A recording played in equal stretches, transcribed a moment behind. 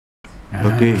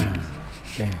Okay.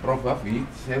 Okay. Prof. Wafik,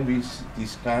 shall we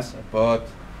discuss about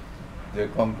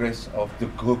the Congress of the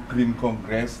Green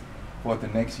Congress for the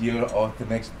next year or the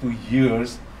next 2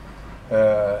 years?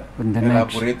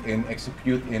 Elaborate and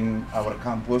execute in our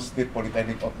campus, State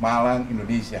Polytechnic of Malang,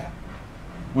 Indonesia.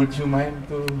 Would you mind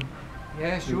to?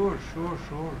 Yeah, sure.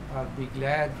 I'll be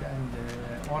glad and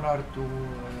honored to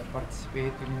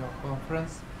participate in your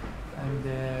conference. And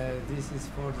this is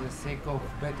for the sake of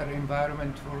better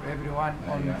environment for everyone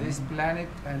on this planet.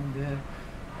 And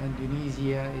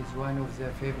Indonesia is one of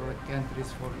the favorite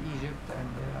countries for Egypt,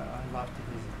 and I love to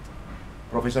visit.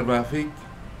 Professor Wafik,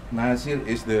 Nosier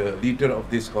is the leader of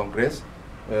this Congress.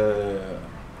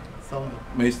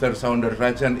 Mr. Soundar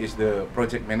Rajan is the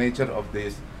project manager of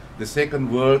this, the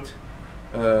second World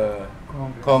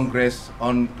Congress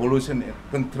on Pollution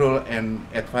Control and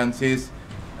Advances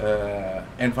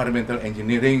Environmental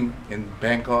Engineering in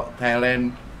Bangkok,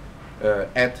 Thailand,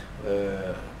 at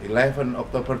 11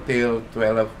 October till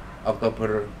 12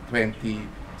 October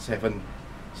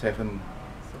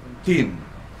 2017.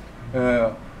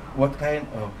 What kind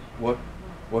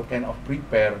of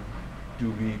prepare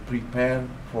do we prepare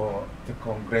for the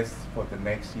Congress for the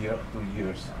next year, 2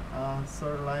 years?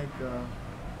 Sir, like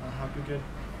I have to get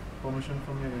permission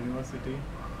from your university.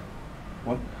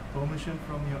 What? Permission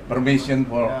from your permission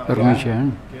for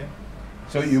permission. Okay.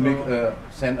 So you make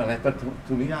send a letter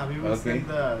to me. Yeah, we will send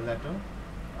the letter,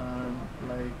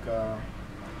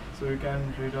 so you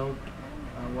can read out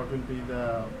what will be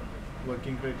the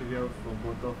working criteria for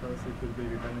both of us. It will be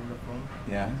written in the form.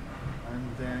 Yeah.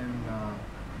 And then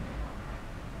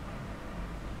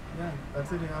yeah,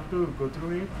 that's it. You have to go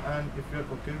through it, and if you're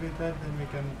okay with that, then we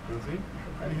can proceed.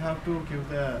 And you have to give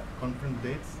the conference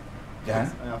dates. Yeah.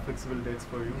 Flexible dates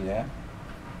for you. Yeah.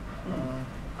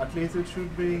 At least it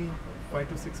should be 5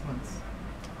 to 6 months.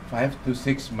 5 to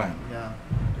 6 months. Yeah.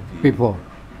 Before.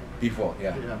 Before,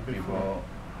 yeah. Yeah, before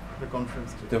the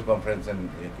conference. The conference and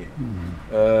okay.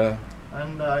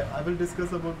 And I will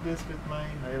discuss about this with my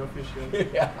higher officials.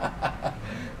 Yeah.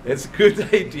 That's a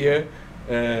good idea.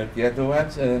 The other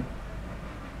ones,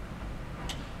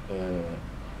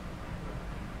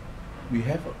 we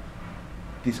have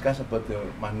discussed about the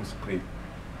manuscript.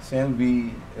 Shall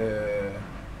we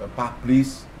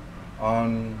publish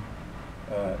on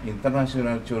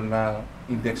international journal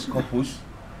Index Scopus,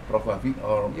 Prof. Wafik,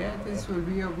 or? Yeah, this will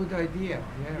be a good idea.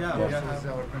 Yeah, as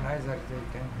the organizer, they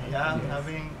can. Yeah,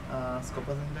 having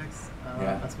Scopus Index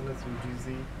as well as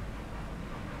UGC.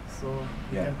 So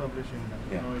we can publish in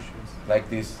that, no issues. Like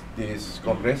this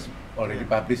Congress already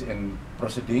published in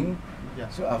proceeding. Yeah.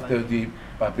 So after the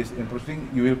published in proceeding,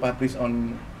 you will publish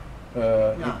on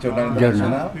journal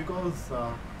international. Because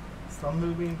some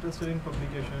will be interested in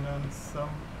publication and some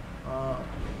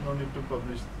no need to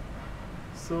publish.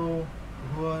 So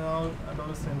who are all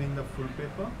sending the full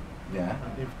paper? Yeah.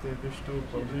 And if they wish to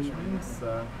publish, means it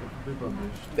will be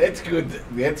published. That's good.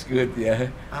 That's good. Yeah.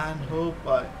 And hope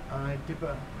it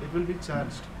will be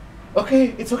charged.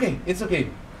 Okay, it's okay. It's okay.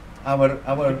 Our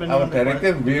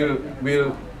director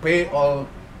will pay all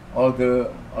the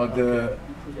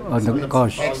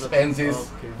cost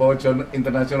expenses for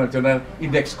international journal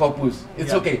Index Scopus.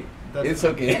 It's okay. It's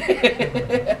okay.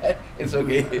 It's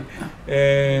okay.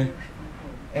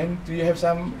 And do you have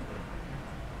some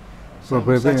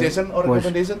suggestion or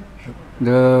recommendation?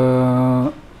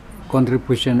 The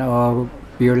contribution of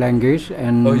Bioleagues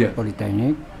and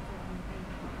Polytechnic.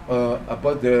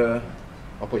 About the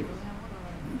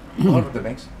or the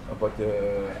next about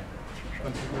the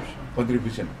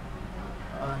contribution.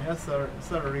 Yes, sir.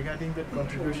 Sir, regarding that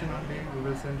contribution only, we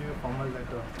will send you a formal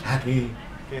letter. Okay.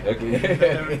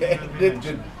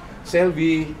 Good. Shall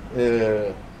we?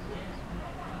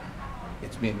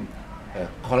 It's been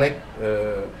collect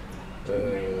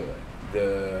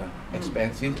the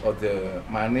expenses or the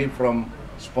money from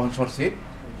sponsorship.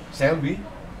 Shall we?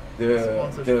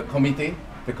 The committee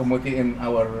in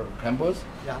our campus.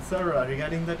 Yeah, sir.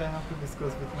 Regarding that, I have to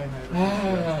discuss with my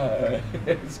higher.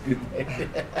 It's good.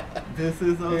 This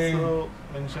is also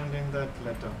mentioned in that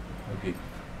letter. Okay.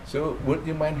 So, would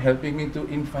you mind helping me to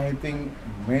inviting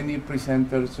many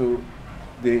presenters so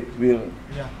they will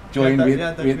join with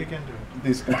we can do it.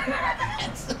 This?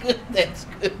 That's good. That's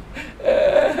good.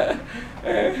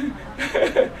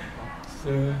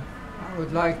 So. I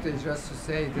would like to just to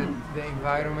say that the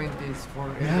environment is for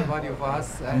everybody of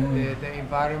us, and the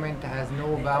environment has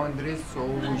no boundaries, so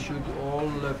we should all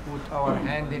put our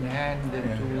hand in hand to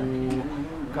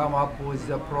come up with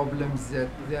the problems that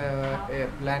the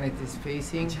planet is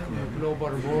facing.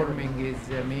 Global warming is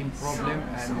the main problem,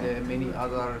 and many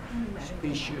other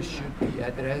issues should be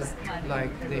addressed,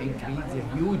 like the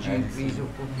huge increase of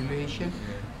population,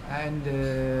 and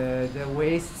the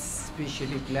wastes,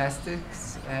 especially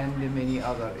plastics, and many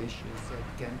other issues that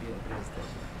can be addressed as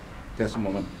well. Just a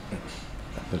moment.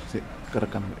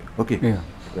 Okay. Yeah.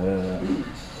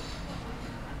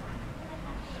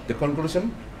 The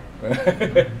conclusion?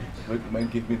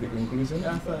 Might give me the conclusion?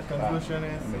 Yeah, the conclusion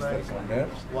is Mr. like Soundar.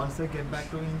 once I get back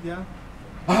to India.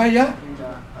 Yeah?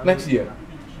 I Next will- year?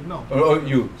 No. Or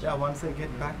you? Yeah, once I get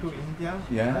back to India,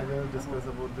 Yeah. I will discuss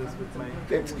about this with my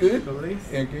That's good. colleagues.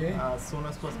 Okay. As soon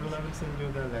as possible, I will send you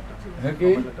the letter.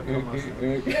 Okay. Cover letter from us.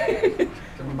 Okay.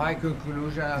 So my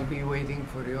conclusion, I'll be waiting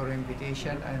for your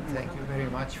invitation, and thank you very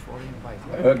much for inviting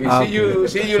me. Okay.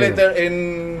 See you later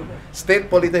in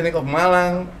State Polytechnic of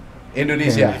Malang,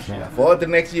 Indonesia, Indonesia. for the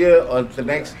next year or the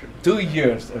next 2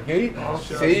 years. Okay.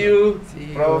 See you, See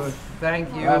you. Prof.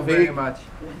 Thank you Wafik. very much.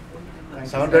 Thank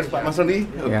you Soundar, very Pak much. Masroni.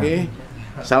 Okay.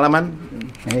 Salaman.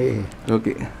 Hey.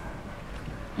 Okay.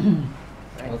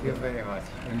 Thank you very much.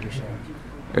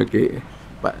 Okay.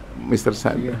 Pak Mr.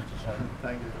 Soundar.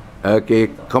 Thank you. Okay,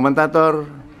 komentator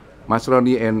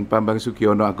Masroni and Bambang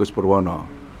Sugiyono, Agus Purwono.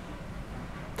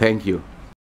 Thank you.